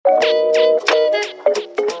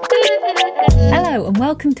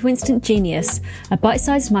welcome to Instant Genius, a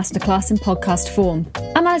bite-sized masterclass in podcast form.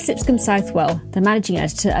 I'm Alice Lipscomb-Southwell, the managing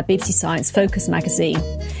editor at BBC Science Focus magazine.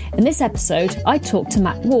 In this episode, I talk to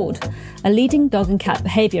Matt Ward, a leading dog and cat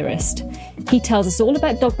behaviourist. He tells us all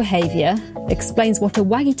about dog behaviour, explains what a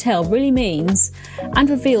waggy tail really means, and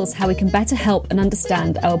reveals how we can better help and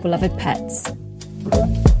understand our beloved pets.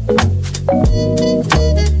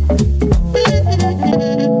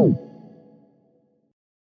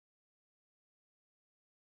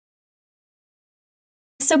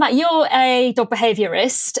 So Matt, you're a dog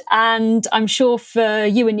behaviourist, and I'm sure for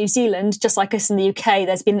you in New Zealand, just like us in the UK,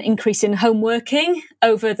 there's been an increase in home working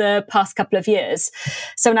over the past couple of years.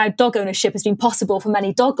 So now dog ownership has been possible for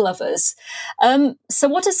many dog lovers. So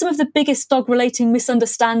what are some of the biggest dog-relating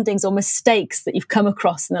misunderstandings or mistakes that you've come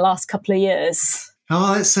across in the last couple of years?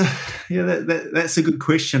 Oh, that's a good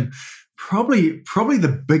question. Probably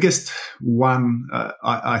the biggest one,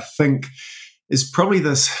 I think, is probably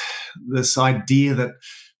this idea that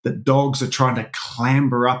dogs are trying to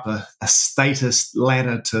clamber up a status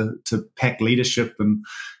ladder to pack leadership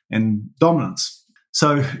and dominance.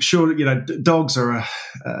 So sure, dogs are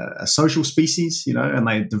a social species, and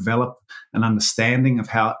they develop an understanding of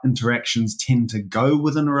how interactions tend to go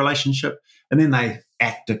within a relationship, and then they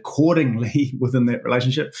act accordingly within that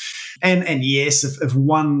relationship. And yes, if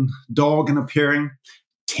one dog in a pairing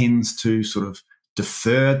tends to sort of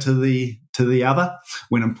defer to the other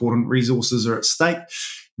when important resources are at stake,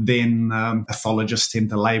 then pathologists tend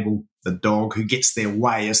to label the dog who gets their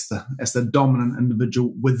way as the dominant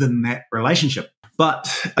individual within that relationship.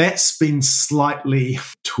 But that's been slightly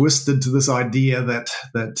twisted to this idea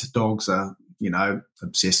that dogs are,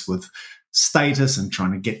 obsessed with status and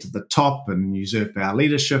trying to get to the top and usurp our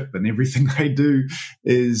leadership, and everything they do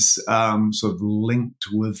is sort of linked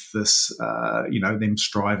with this, them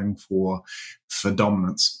striving for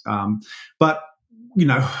dominance. But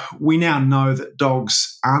we now know that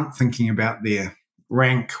dogs aren't thinking about their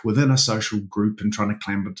rank within a social group and trying to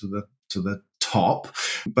clamber to the top.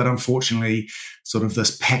 But unfortunately, sort of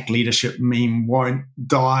this pack leadership meme won't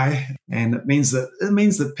die, and it means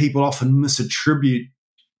that people often misattribute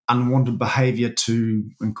unwanted behaviour to,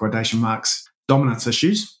 in quotation marks, dominance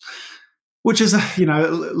issues, which is a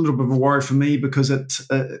little bit of a worry for me, because it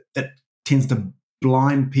tends to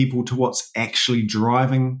blind people to what's actually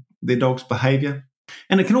driving their dog's behaviour.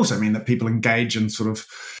 And it can also mean that people engage in sort of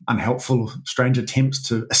unhelpful, strange attempts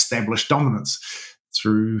to establish dominance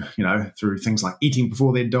through things like eating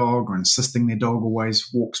before their dog or insisting their dog always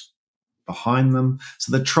walks behind them.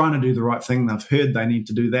 So they're trying to do the right thing. They've heard they need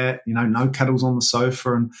to do that, no cuddles on the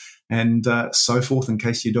sofa and so forth, in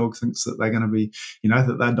case your dog thinks that they're going to be,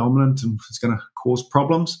 that they're dominant and it's going to cause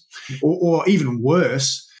problems. Or even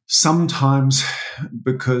worse, sometimes,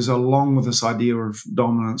 because along with this idea of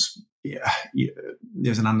dominance,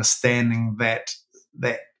 there's an understanding that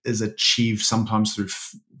is achieved sometimes through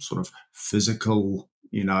sort of physical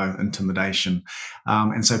intimidation.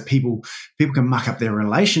 And so people can muck up their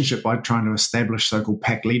relationship by trying to establish so-called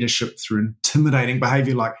pack leadership through intimidating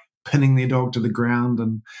behavior, like pinning their dog to the ground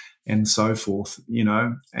and so forth,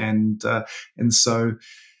 and so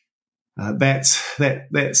that's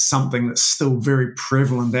something that's still very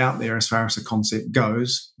prevalent out there as far as the concept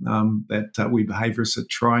goes, that we behaviourists are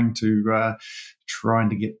trying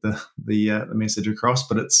to get the message across,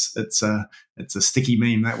 but it's a sticky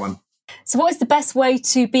meme, that one. So what is the best way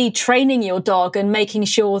to be training your dog and making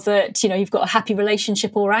sure that, you've got a happy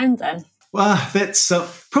relationship all around then? Well, that's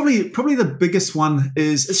probably the biggest one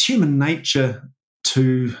is it's human nature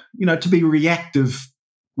to be reactive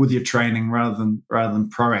with your training rather than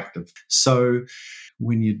proactive. So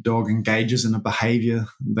when your dog engages in a behavior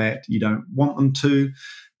that you don't want them to,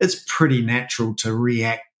 it's pretty natural to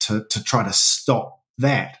react to try to stop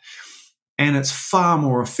that. And it's far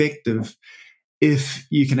more effective if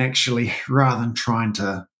you can actually, rather than trying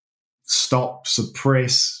to stop,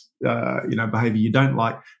 suppress, behavior you don't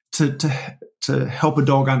like, to help a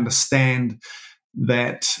dog understand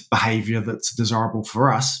that behavior that's desirable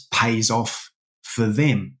for us pays off for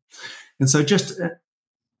them. And so just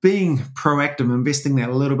being proactive, investing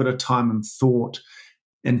that little bit of time and thought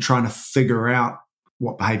and trying to figure out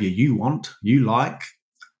what behavior you want, you like,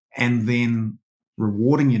 and then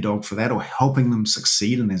rewarding your dog for that or helping them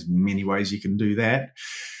succeed. And there's many ways you can do that.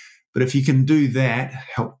 But if you can do that,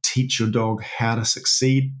 help teach your dog how to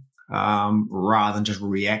succeed rather than just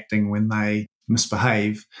reacting when they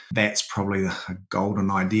misbehave, that's probably a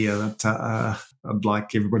golden idea that I'd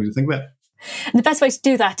like everybody to think about. And the best way to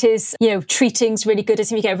do that is, treating's really good,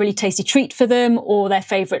 as if you get a really tasty treat for them or their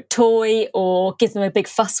favourite toy, or give them a big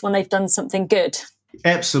fuss when they've done something good.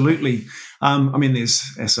 Absolutely. I mean, there's,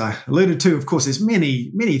 as I alluded to, of course, there's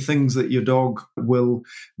many things that your dog will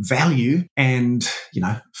value, and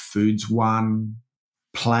food's one.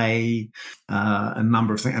 Play, a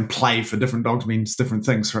number of things, and play for different dogs means different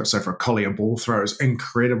things. So for a collie, a ball throw is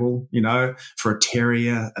incredible. For a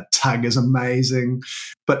terrier, a tug is amazing.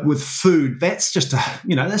 But with food, that's just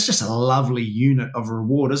a lovely unit of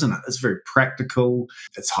reward, isn't it? It's very practical.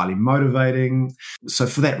 It's highly motivating. So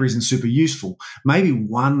for that reason, super useful. Maybe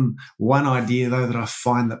one idea though that I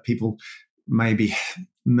find that people maybe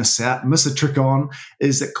miss a trick on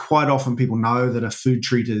is that quite often people know that a food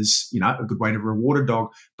treat is, a good way to reward a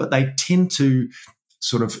dog, but they tend to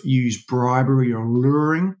sort of use bribery or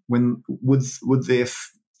luring with their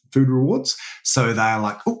food rewards. So they're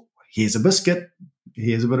like, oh, here's a biscuit,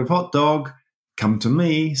 here's a bit of hot dog, come to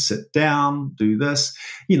me, sit down, do this,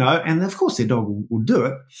 and of course their dog will do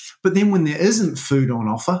it. But then when there isn't food on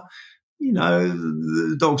offer,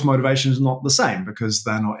 the dog's motivation is not the same because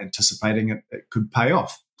they're not anticipating it could pay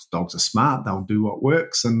off. Dogs are smart; they'll do what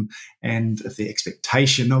works, and if the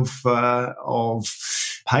expectation of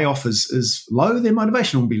payoff is low, their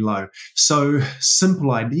motivation will be low. So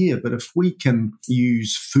simple idea, but if we can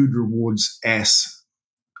use food rewards as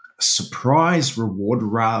a surprise reward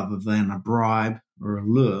rather than a bribe or a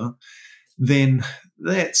lure, then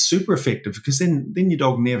that's super effective, because then your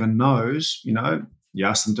dog never knows. You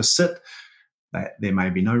ask them to sit, there may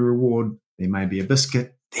be no reward, there may be a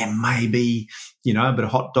biscuit, there may be, a bit of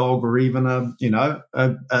hot dog, or even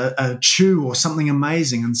a chew or something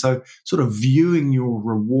amazing. And so sort of viewing your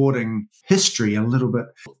rewarding history a little bit,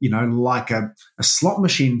 like a slot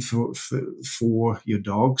machine for your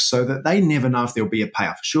dog, so that they never know if there'll be a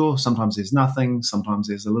payoff. Sure, sometimes there's nothing, sometimes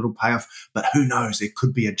there's a little payoff, but who knows, there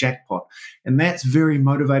could be a jackpot. And that's very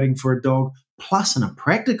motivating for a dog. Plus, in a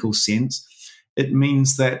practical sense, it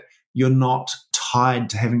means that you're not tied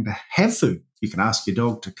to having to have food. You can ask your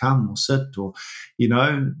dog to come or sit or,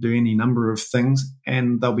 do any number of things,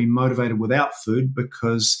 and they'll be motivated without food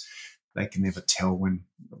because they can never tell when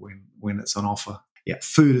it's on offer. Yeah,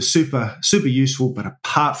 food is super, super useful, but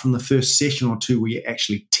apart from the first session or two where you're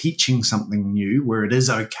actually teaching something new, where it is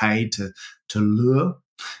okay to lure,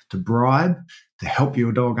 to bribe, to help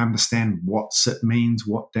your dog understand what sit means,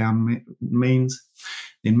 what down means,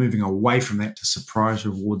 then moving away from that to surprise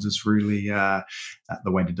rewards is really the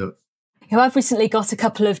way to do it. I've recently got a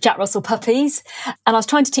couple of Jack Russell puppies, and I was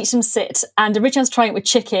trying to teach them sit, and originally I was trying it with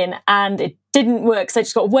chicken, and it didn't work, so I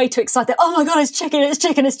just got way too excited. Oh my God, it's chicken, it's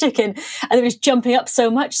chicken, it's chicken. And it was jumping up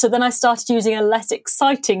so much. So then I started using a less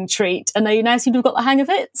exciting treat, and they now seem to have got the hang of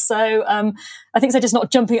it. So I think they're just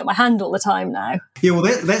not jumping at my hand all the time now. Yeah, well,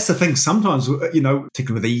 that's the thing. Sometimes,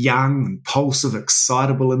 particularly with the young, impulsive,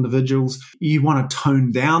 excitable individuals, you want to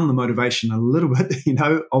tone down the motivation a little bit,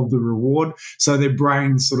 of the reward, so their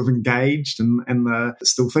brain's sort of engaged and they're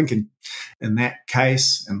still thinking. In that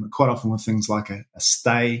case, and quite often with things like a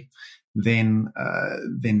stay, then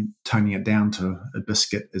toning it down to a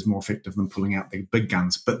biscuit is more effective than pulling out the big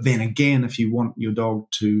guns. But then again, if you want your dog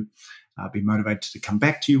to be motivated to come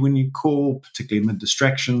back to you when you call, particularly amid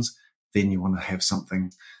distractions, then you want to have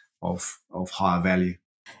something of higher value.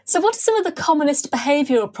 So what are some of the commonest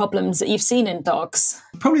behavioural problems that you've seen in dogs?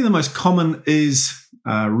 Probably the most common is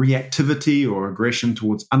reactivity or aggression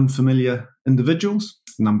towards unfamiliar individuals.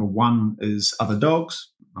 Number one is other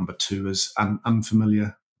dogs. Number two is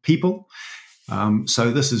unfamiliar people.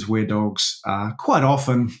 So this is where dogs are quite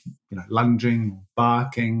often, lunging, or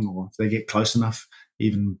barking, or if they get close enough,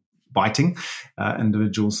 even biting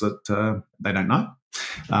individuals that they don't know.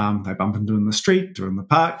 They bump into in the street or in the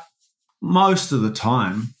park. Most of the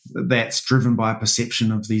time, that's driven by a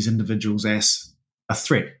perception of these individuals as a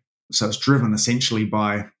threat. So it's driven essentially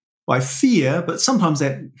by fear, but sometimes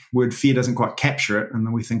that word fear doesn't quite capture it, and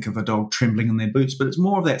then we think of a dog trembling in their boots. But it's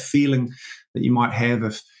more of that feeling that you might have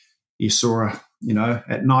if you saw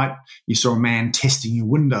at night, you saw a man testing your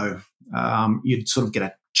window. You'd sort of get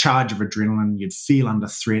a charge of adrenaline. You'd feel under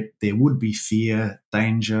threat. There would be fear,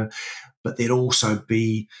 danger, but there'd also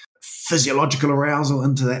be physiological arousal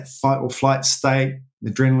into that fight or flight state.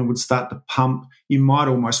 The adrenaline would start to pump. You might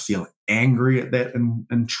almost feel angry at that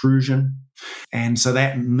intrusion. And so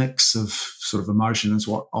that mix of sort of emotion is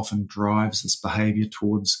what often drives this behavior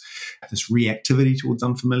towards this reactivity towards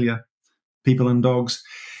unfamiliar people and dogs.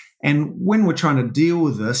 And when we're trying to deal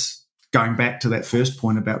with this, going back to that first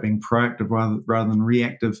point about being proactive rather than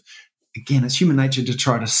reactive, again, it's human nature to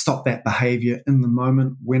try to stop that behavior in the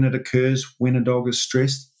moment when it occurs, when a dog is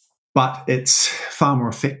stressed. But it's far more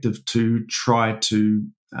effective to try to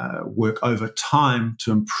work over time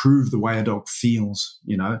to improve the way a dog feels,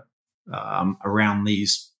 around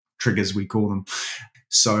these triggers, we call them.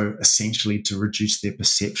 So essentially to reduce their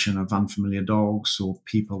perception of unfamiliar dogs or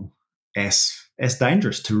people as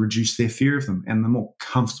dangerous, to reduce their fear of them. And the more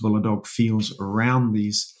comfortable a dog feels around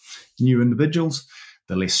these new individuals,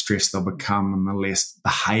 the less stressed they'll become and the less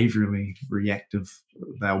behaviourally reactive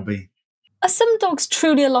they'll be. Are some dogs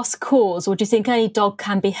truly a lost cause, or do you think any dog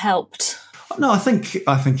can be helped? No, I think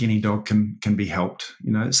any dog can be helped.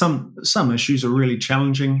 Some issues are really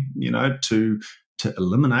challenging, to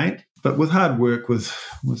eliminate. But with hard work, with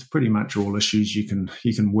pretty much all issues, you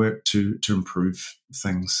can work to improve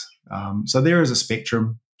things. So there is a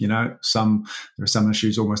spectrum. There are some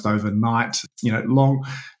issues almost overnight.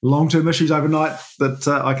 Long-term issues overnight that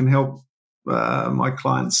I can help my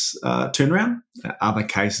clients turn around. Other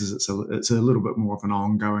cases, it's a little bit more of an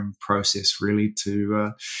ongoing process, really,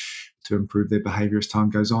 to improve their behaviour as time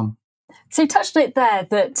goes on. So you touched on it there,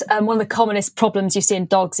 that one of the commonest problems you see in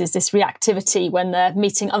dogs is this reactivity when they're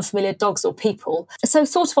meeting unfamiliar dogs or people. So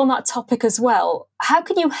sort of on that topic as well, how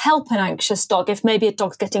can you help an anxious dog if maybe a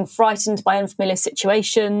dog's getting frightened by unfamiliar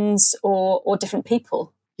situations or different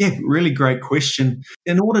people? Yeah, really great question.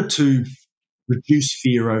 In order to reduce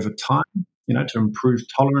fear over time, to improve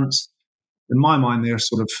tolerance, in my mind, there are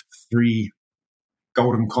sort of three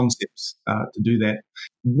golden concepts to do that.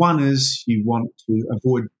 One is you want to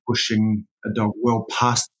avoid pushing a dog well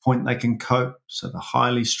past the point they can cope. So they're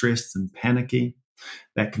highly stressed and panicky.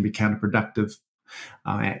 That can be counterproductive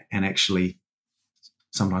and actually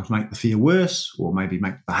sometimes make the fear worse, or maybe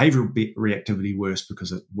make behavioural reactivity worse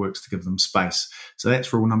because it works to give them space. So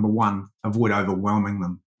that's rule number one: avoid overwhelming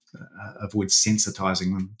them, avoid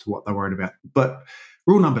sensitising them to what they're worried about. But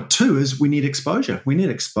rule number two is we need exposure. We need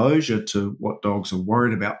exposure to what dogs are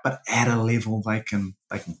worried about, but at a level they can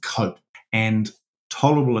cope. And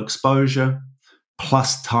tolerable exposure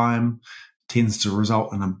plus time tends to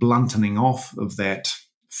result in a blunting off of that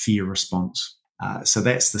fear response. So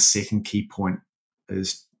that's the second key point,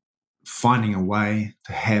 is finding a way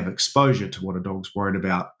to have exposure to what a dog's worried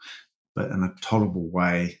about, but in a tolerable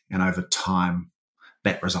way. And over time,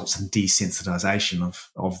 that results in desensitization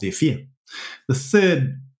of their fear. The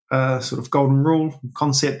third sort of golden rule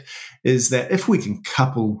concept is that if we can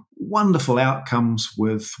couple wonderful outcomes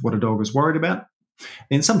with what a dog is worried about,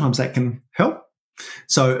 then sometimes that can help.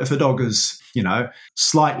 So if a dog is,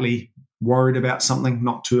 slightly worried about something,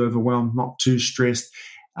 not too overwhelmed, not too stressed,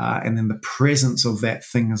 and then the presence of that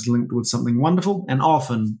thing is linked with something wonderful, and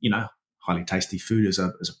often, highly tasty food is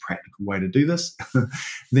a practical way to do this,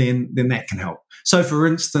 then that can help. So for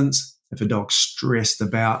instance, if a dog's stressed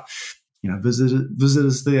about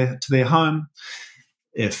visitors there to their home,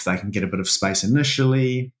 if they can get a bit of space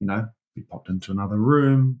initially, be popped into another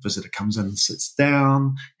room, visitor comes in and sits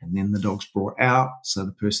down, and then the dog's brought out, so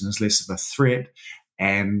the person is less of a threat,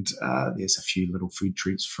 and there's a few little food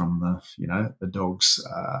treats from the dog's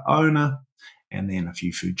owner, and then a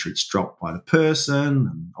few food treats dropped by the person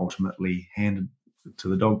and ultimately handed to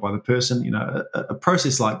the dog by the person. A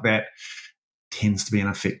process like that tends to be an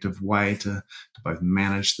effective way to both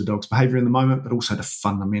manage the dog's behaviour in the moment, but also to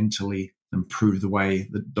fundamentally improve the way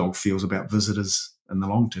the dog feels about visitors in the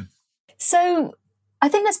long term. So I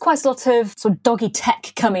think there's quite a lot of sort of doggy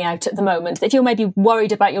tech coming out at the moment. If you're maybe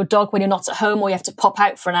worried about your dog when you're not at home or you have to pop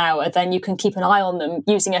out for an hour, then you can keep an eye on them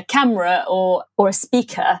using a camera or a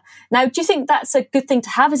speaker. Now, do you think that's a good thing to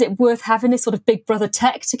have? Is it worth having this sort of big brother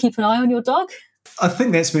tech to keep an eye on your dog? I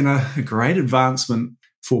think that's been a great advancement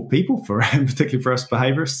for people, and particularly for us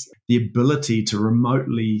behaviourists, the ability to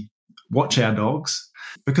remotely watch our dogs,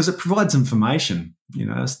 because it provides information,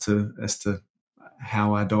 as to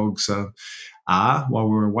how our dogs are while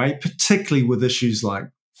we're away, particularly with issues like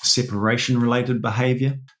separation-related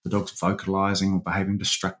behaviour. The dog's vocalising or behaving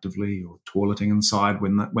destructively or toileting inside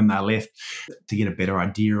when they're left, to get a better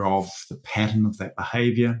idea of the pattern of that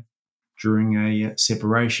behaviour during a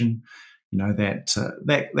separation.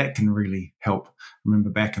 That can really help. I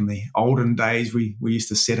remember back in the olden days, we used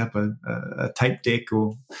to set up a tape deck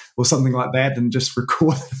or something like that and just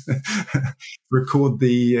record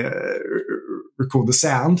the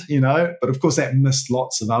sound, But of course, that missed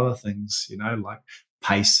lots of other things, like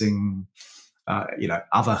pacing,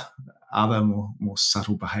 other more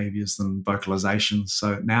subtle behaviours than vocalizations.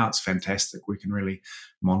 So now it's fantastic. We can really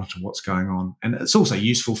monitor what's going on, and it's also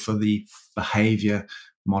useful for the behaviour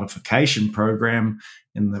modification program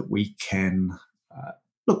in that we can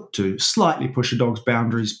look to slightly push a dog's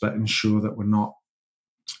boundaries, but ensure that we're not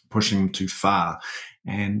pushing them too far.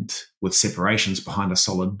 And with separations behind a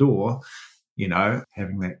solid door,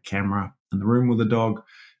 having that camera in the room with the dog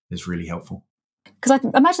is really helpful. Because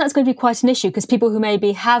I imagine that's going to be quite an issue, because people who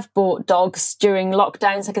maybe have bought dogs during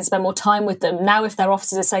lockdowns, they can spend more time with them. Now, if their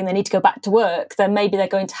officers are saying they need to go back to work, then maybe they're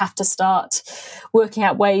going to have to start working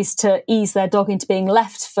out ways to ease their dog into being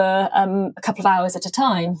left for a couple of hours at a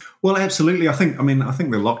time. Well, absolutely. I think the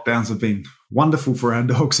lockdowns have been wonderful for our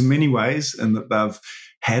dogs in many ways, in that they've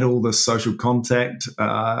had all this social contact,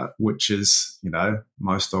 which is,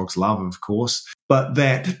 most dogs love, of course. But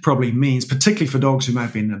that probably means, particularly for dogs who may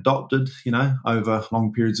have been adopted, over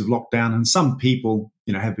long periods of lockdown, and some people,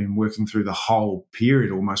 have been working through the whole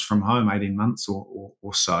period almost from home, 18 months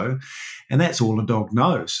or so. And that's all a dog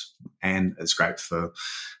knows. And it's great for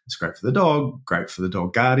the dog, great for the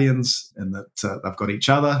dog guardians, in that they've got each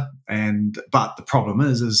other. But the problem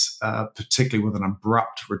is particularly with an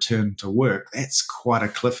abrupt return to work, that's quite a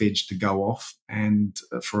cliff edge to go off. And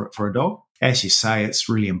for a dog, as you say, it's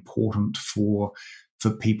really important for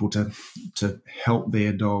people to help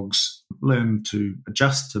their dogs learn to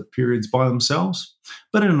adjust to periods by themselves,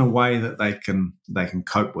 but in a way that they can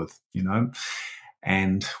cope with,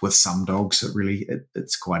 And with some dogs,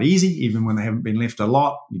 it's quite easy, even when they haven't been left a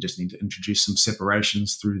lot. You just need to introduce some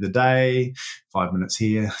separations through the day, 5 minutes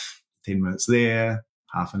here, 10 minutes there,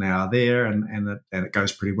 half an hour there, and it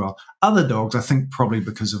goes pretty well. Other dogs, I think, probably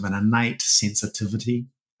because of an innate sensitivity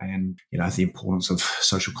and, the importance of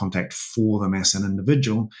social contact for them as an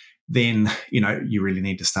individual, then, you really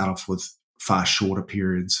need to start off with far shorter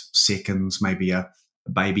periods, seconds, maybe a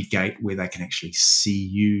baby gate where they can actually see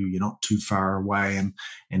you, you're not too far away,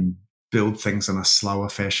 and build things in a slower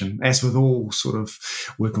fashion. As with all sort of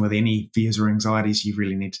working with any fears or anxieties, you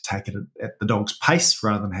really need to take it at the dog's pace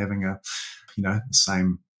rather than having the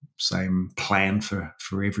same plan for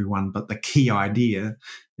everyone. But the key idea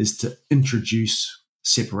is to introduce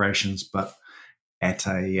separations, but at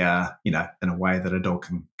a in a way that a dog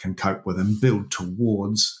can cope with and build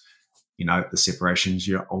towards the separations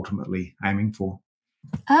you're ultimately aiming for.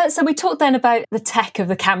 So we talked then about the tech of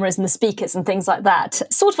the cameras and the speakers and things like that.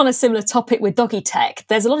 Sort of on a similar topic with doggy tech,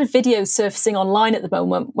 there's a lot of videos surfacing online at the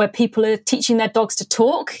moment where people are teaching their dogs to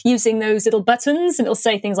talk using those little buttons, and it'll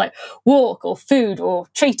say things like walk or food or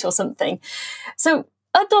treat or something. So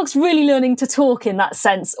are dogs really learning to talk in that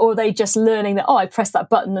sense, or are they just learning that, I press that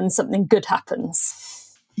button and something good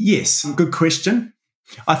happens? Yes, good question.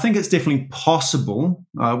 I think it's definitely possible.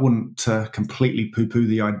 I wouldn't completely poo-poo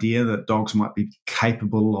the idea that dogs might be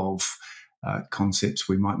capable of concepts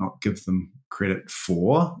we might not give them credit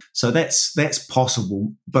for. So that's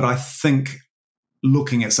possible. But I think,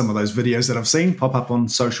 looking at some of those videos that I've seen pop up on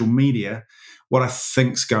social media, what I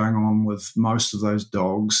think's going on with most of those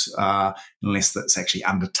dogs, unless that's actually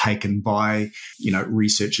undertaken by,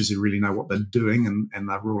 researchers who really know what they're doing, and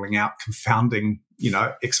they're ruling out confounding,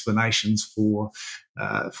 explanations for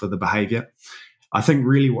the behaviour. I think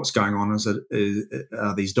really what's going on is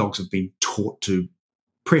that these dogs have been taught to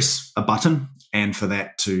press a button, and for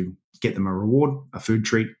that to get them a reward, a food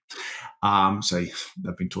treat. So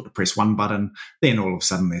they've been taught to press one button, then all of a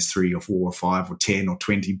sudden there's 3 or 4 or 5 or 10 or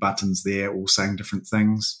 20 buttons there, all saying different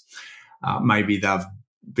things. Maybe they've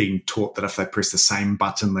been taught that if they press the same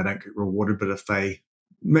button, they don't get rewarded, but if they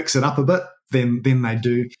mix it up a bit, then they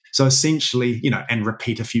do. So essentially, and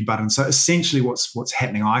repeat a few buttons. So essentially what's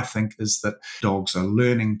happening, I think, is that dogs are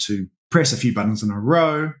learning to press a few buttons in a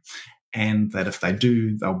row, and that if they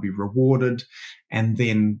do, they'll be rewarded. And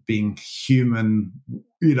then, being human,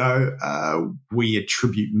 we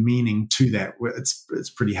attribute meaning to that. It's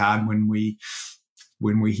pretty hard when we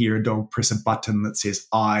hear a dog press a button that says,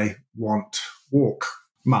 "I want walk,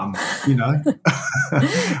 mum,"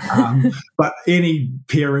 But any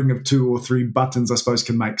pairing of 2 or 3 buttons, I suppose,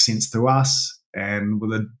 can make sense to us. And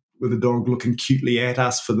with a dog looking cutely at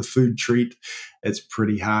us for the food treat, it's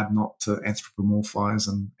pretty hard not to anthropomorphize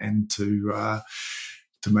and to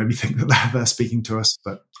maybe think that they're speaking to us.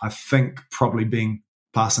 But I think probably being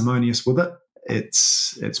parsimonious with it,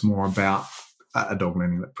 it's more about a dog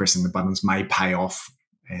learning that pressing the buttons may pay off,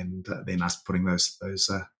 and then us putting those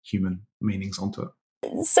human meanings onto it.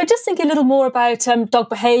 So just thinking a little more about dog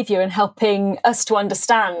behaviour and helping us to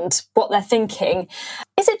understand what they're thinking.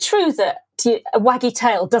 Is it true that a waggy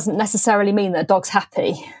tail doesn't necessarily mean that a dog's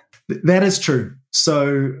happy? That is true.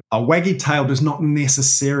 So a waggy tail does not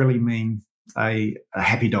necessarily mean a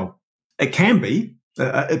happy dog. It can be,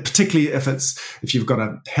 particularly if you've got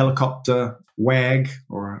a helicopter wag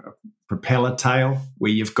or a propeller tail,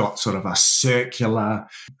 where you've got sort of a circular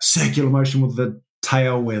motion with the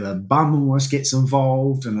tail where the bum almost gets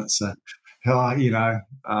involved, and it's those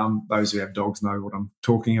who have dogs know what I'm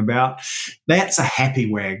talking about. That's a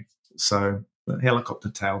happy wag. So the helicopter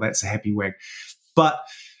tail, that's a happy wag. But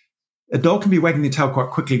A dog can be wagging their tail quite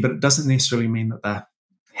quickly, but it doesn't necessarily mean that they're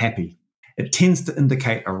happy. It tends to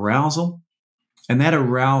indicate arousal, and that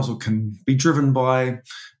arousal can be driven by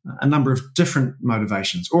a number of different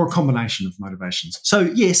motivations or a combination of motivations. So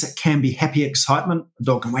yes, it can be happy excitement. A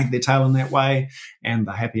dog can wag their tail in that way and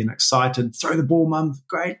they're happy and excited. Throw the ball, mum,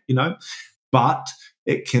 great, But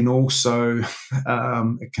it can also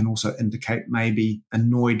indicate maybe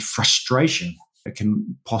annoyed frustration. It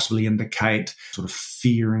can possibly indicate sort of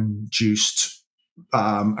fear-induced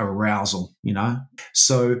arousal,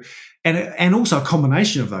 So, and also a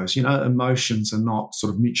combination of those, emotions are not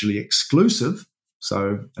sort of mutually exclusive.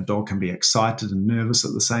 So a dog can be excited and nervous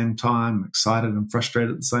at the same time, excited and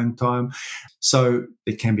frustrated at the same time. So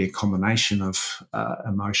there can be a combination of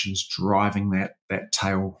emotions driving that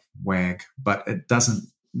tail wag, but it doesn't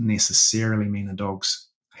necessarily mean a dog's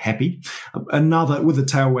happy. With a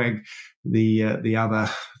tail wag, the other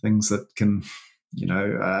things that can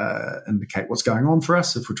indicate what's going on for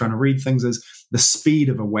us if we're trying to read things is the speed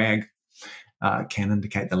of a wag can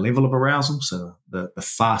indicate the level of arousal. So the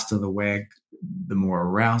faster the wag, the more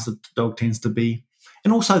aroused the dog tends to be.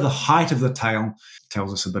 And also the height of the tail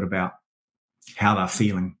tells us a bit about how they're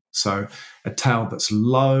feeling. So a tail that's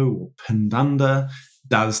low or pinned under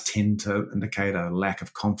does tend to indicate a lack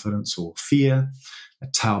of confidence or fear. A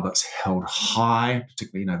tail that's held high,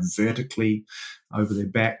 particularly vertically over their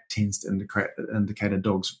back, tends to indicate a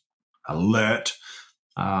dog's alert,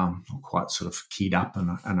 or quite sort of keyed up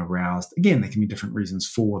and aroused. Again, there can be different reasons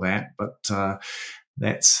for that, but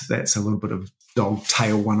that's a little bit of dog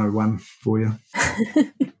tail 101 for you.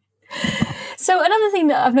 So another thing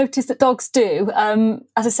that I've noticed that dogs do,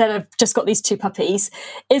 as I said, I've just got these 2 puppies,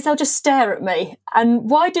 is they'll just stare at me. And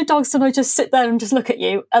why do dogs sometimes just sit there and just look at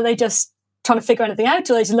you? Are they just trying to figure anything out,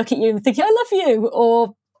 or they just look at you and think, I love you,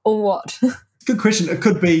 or what? Good question.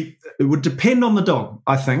 It would depend on the dog,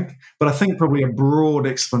 I think, but I think probably a broad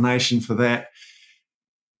explanation for that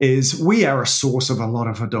is we are a source of a lot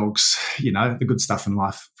of a dog's, the good stuff in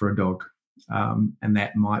life for a dog. And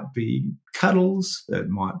that might be cuddles, it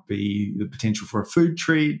might be the potential for a food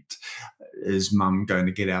treat. Is mum going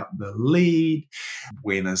to get out the lead?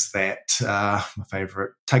 When is that my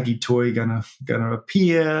favourite tuggy toy going to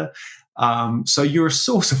appear? So you're a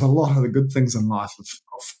source of a lot of the good things in life,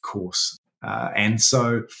 of course. And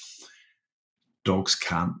so dogs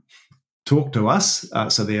can't talk to us,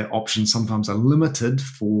 so their options sometimes are limited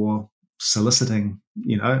for soliciting,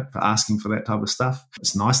 for asking for that type of stuff.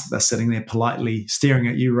 It's nice that they're sitting there politely staring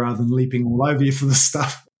at you rather than leaping all over you for the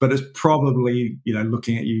stuff, but it's probably,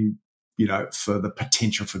 looking at you, for the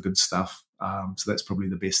potential for good stuff. So that's probably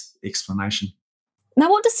the best explanation. Now,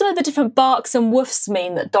 what do some of the different barks and woofs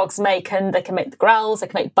mean that dogs make? And they can make the growls, they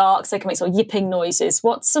can make barks, they can make sort of yipping noises.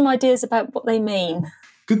 What's some ideas about what they mean?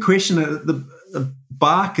 Good question. The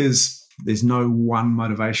bark there's no one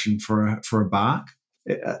motivation for a bark.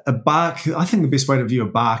 A bark, I think the best way to view a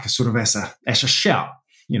bark is sort of as a shout,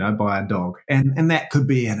 by a dog. And that could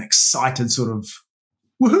be an excited sort of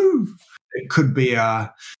woohoo. It could be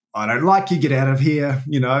a I don't like you, get out of here,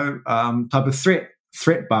 type of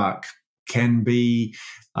threat bark. Can be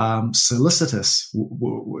solicitous,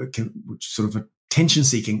 which sort of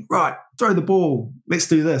attention-seeking. Right, throw the ball. Let's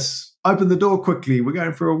do this. Open the door quickly. We're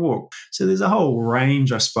going for a walk. So there's a whole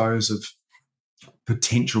range, I suppose, of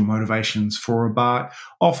potential motivations for a bark.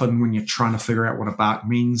 Often when you're trying to figure out what a bark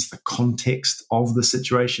means, the context of the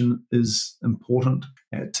situation is important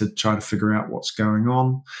to try to figure out what's going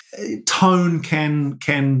on. Tone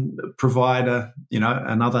can provide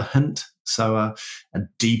another hint. So a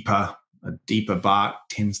deeper bark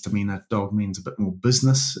tends to mean a dog means a bit more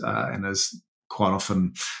business and is quite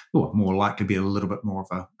often more likely to be a little bit more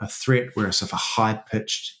of a threat, whereas if a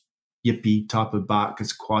high-pitched yippy type of bark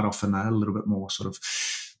is quite often a little bit more sort of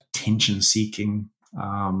attention-seeking,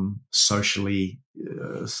 social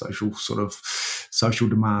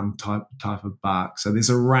demand type of bark. So there's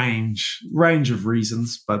a range of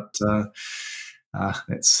reasons, but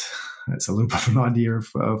that's a little bit of an idea of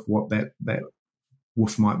what that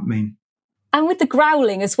woof might mean. And with the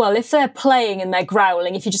growling as well, if they're playing and they're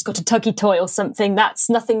growling, if you just got a tuggy toy or something, that's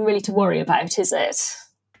nothing really to worry about, is it?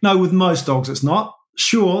 No, with most dogs it's not.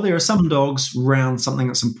 Sure, there are some dogs around something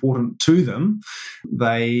that's important to them,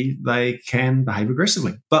 they can behave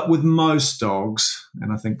aggressively. But with most dogs,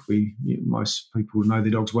 and I think most people know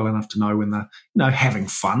their dogs well enough to know when they're having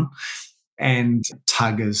fun, and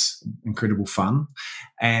tug is incredible fun.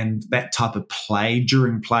 And that type of play,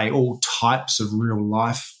 during play, all types of real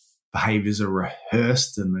life behaviours are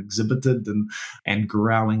rehearsed and exhibited, and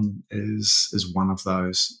growling is one of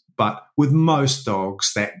those. But with most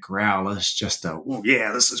dogs, that growl is just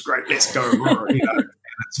this is great, let's go,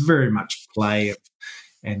 It's very much play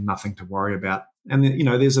and nothing to worry about. And then,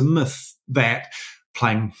 there's a myth that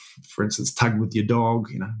playing, for instance, tug with your dog,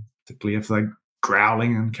 particularly if they're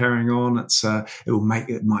growling and carrying on,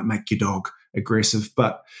 it might make your dog aggressive.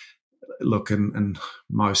 But look, in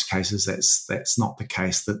most cases, that's not the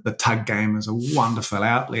case. That the tug game is a wonderful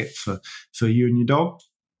outlet for you and your dog.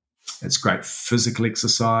 It's great physical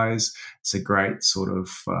exercise. It's a great sort of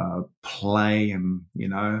play and,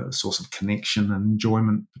 a source of connection and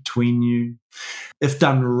enjoyment between you. If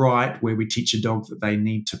done right, where we teach a dog that they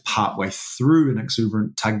need to partway through an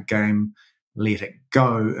exuberant tug game, let it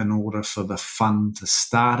go in order for the fun to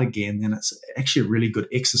start again, then it's actually a really good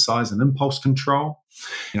exercise in impulse control.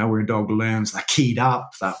 Where a dog learns they're keyed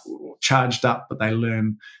up, they're charged up, but they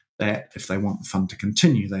learn that if they want the fun to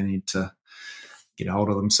continue, they need to get a hold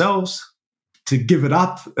of themselves, to give it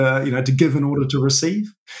up, to give in order to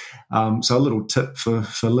receive. So a little tip for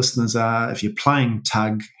listeners are, if you're playing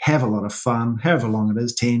tug, have a lot of fun, however long it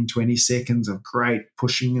is, 10, 20 seconds of great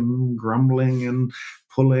pushing and grumbling and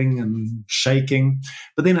pulling and shaking.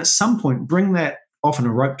 But then at some point, bring that, often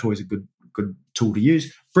a rope toy is a good tool to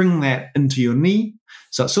use, bring that into your knee.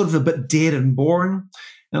 So it's sort of a bit dead and boring.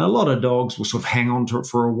 And a lot of dogs will sort of hang on to it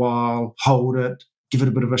for a while, hold it, give it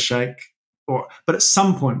a bit of a shake. But at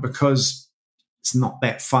some point, because it's not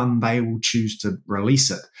that fun, they will choose to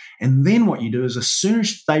release it. And then what you do is, as soon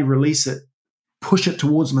as they release it, push it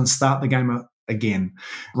towards them and start the game again,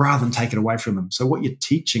 rather than take it away from them. So what you're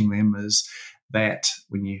teaching them is that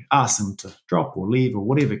when you ask them to drop or leave or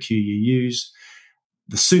whatever cue you use,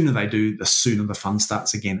 the sooner they do, the sooner the fun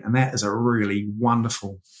starts again. And that is a really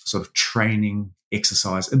wonderful sort of training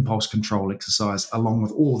exercise, impulse control exercise, along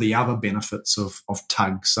with all the other benefits of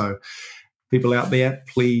tug. So people out there,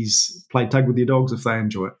 please play tug with your dogs if they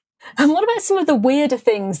enjoy it. And what about some of the weirder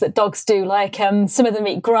things that dogs do? Like some of them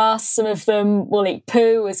eat grass, some of them will eat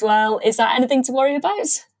poo as well. Is that anything to worry about?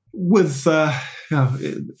 With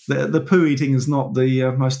the poo eating is not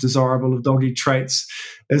the most desirable of doggy traits,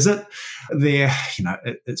 is it?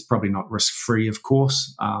 It's probably not risk-free, of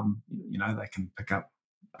course. They can pick up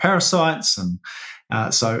parasites, and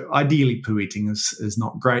so ideally poo eating is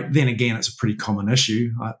not great. Then again, it's a pretty common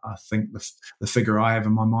issue. I think the figure I have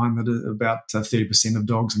in my mind that about 30% of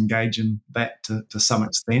dogs engage in that to some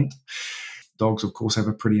extent. Dogs, of course, have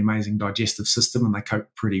a pretty amazing digestive system, and they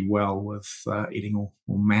cope pretty well with eating all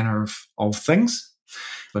manner of things.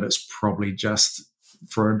 But it's probably just,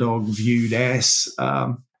 for a dog, viewed as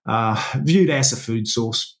a food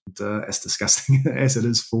source, as disgusting as it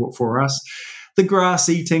is for us. The grass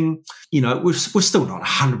eating, we're still not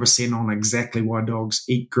 100% on exactly why dogs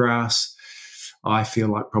eat grass. I feel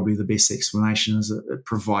like probably the best explanation is that it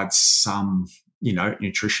provides some,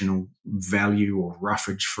 nutritional value or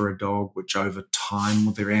roughage for a dog, which over time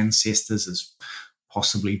with their ancestors has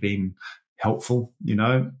possibly been helpful,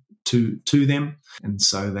 to them. And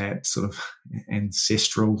so that sort of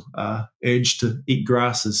ancestral urge to eat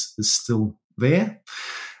grass is still there.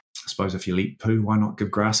 I suppose if you eat poo, why not give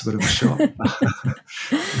grass a bit of a shot?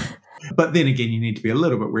 But then again, you need to be a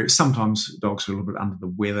little bit wary. Sometimes dogs are a little bit under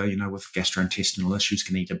the weather, with gastrointestinal issues,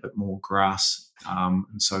 can eat a bit more grass.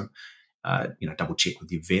 And so, double check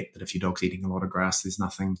with your vet that if your dog's eating a lot of grass, there's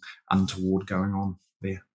nothing untoward going on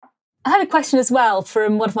there. I had a question as well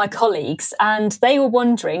from one of my colleagues, and they were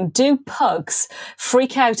wondering, do pugs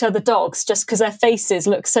freak out other dogs just because their faces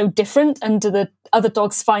look so different, and do the other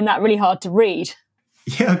dogs find that really hard to read?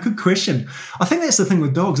 Yeah, good question. I think that's the thing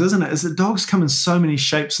with dogs, isn't it? Is that dogs come in so many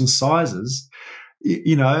shapes and sizes.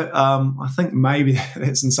 I think maybe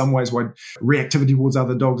that's in some ways why reactivity towards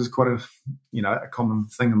other dogs is quite a common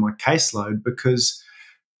thing in my caseload, because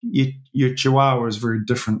your Chihuahua is very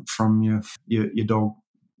different from your dog,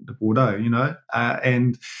 the Bordeaux,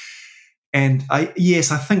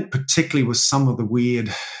 yes, I think particularly with some of the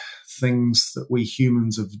weird things that we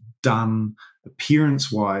humans have done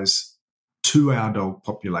appearance-wise to our dog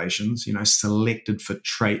populations, selected for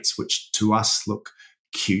traits which to us look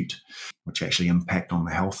cute, which actually impact on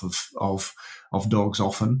the health of dogs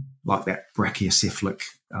often, like that brachycephalic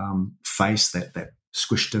face, that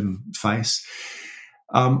squished in face.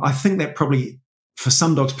 I think that probably for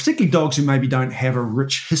some dogs, particularly dogs who maybe don't have a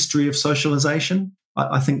rich history of socialization,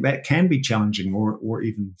 I think that can be challenging or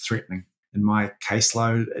even threatening. In my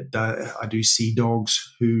caseload, I do see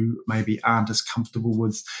dogs who maybe aren't as comfortable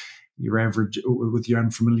with your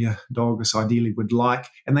unfamiliar dog as ideally would like,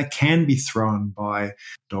 and they can be thrown by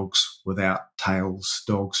dogs without tails,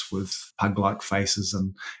 dogs with pug-like faces,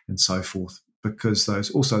 and so forth, because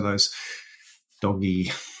those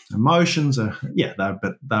doggy emotions they're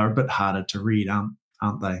a bit harder to read,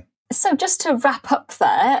 aren't they? So just to wrap up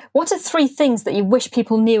there, what are 3 things that you wish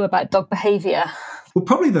people knew about dog behaviour? Well,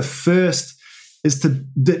 probably the first is to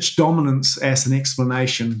ditch dominance as an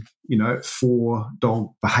explanation, for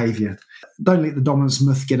dog behaviour. Don't let the dominance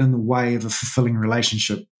myth get in the way of a fulfilling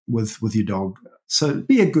relationship with your dog. So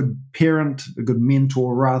be a good parent, a good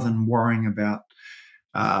mentor, rather than worrying about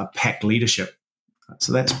pack leadership.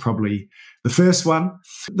 So that's probably the first one.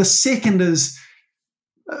 The second is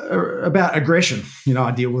about aggression.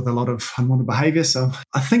 I deal with a lot of unwanted behaviour. So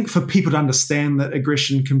I think for people to understand that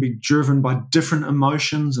aggression can be driven by different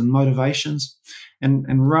emotions and motivations,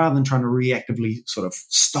 and rather than trying to reactively sort of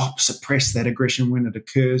suppress that aggression when it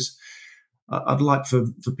occurs, I'd like for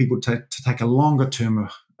people to take a longer term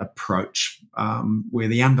approach where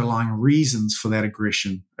the underlying reasons for that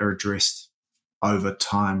aggression are addressed over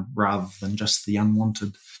time rather than just the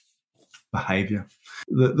unwanted behaviour.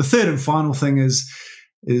 The third and final thing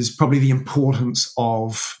is probably the importance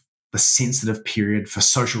of the sensitive period for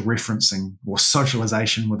social referencing or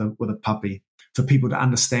socialization with a puppy, for people to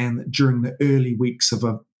understand that during the early weeks of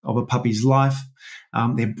a puppy's life,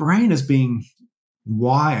 their brain is being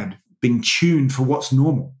wired, being tuned for what's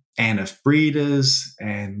normal. And if breeders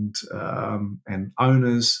and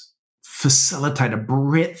owners facilitate a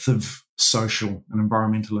breadth of social and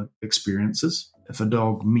environmental experiences, if a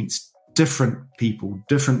dog meets different people,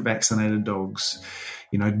 different vaccinated dogs,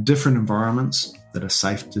 different environments that are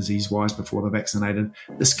safe disease-wise before they're vaccinated,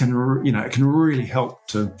 this can, it can really help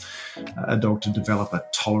a dog to develop a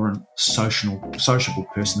tolerant, sociable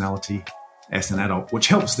personality as an adult, which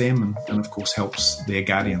helps them and of course helps their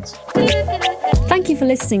guardians. Thank you for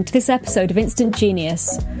listening to this episode of Instant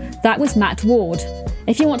Genius. That was Matt Ward.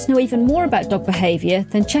 If you want to know even more about dog behaviour,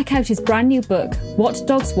 then check out his brand new book, What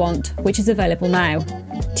Dogs Want, which is available now.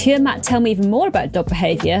 To hear Matt tell me even more about dog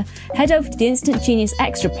behaviour, head over to the Instant Genius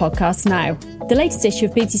Extra podcast now. The latest issue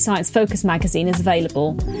of BBC Science Focus magazine is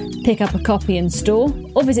available. Pick up a copy in store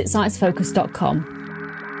or visit sciencefocus.com.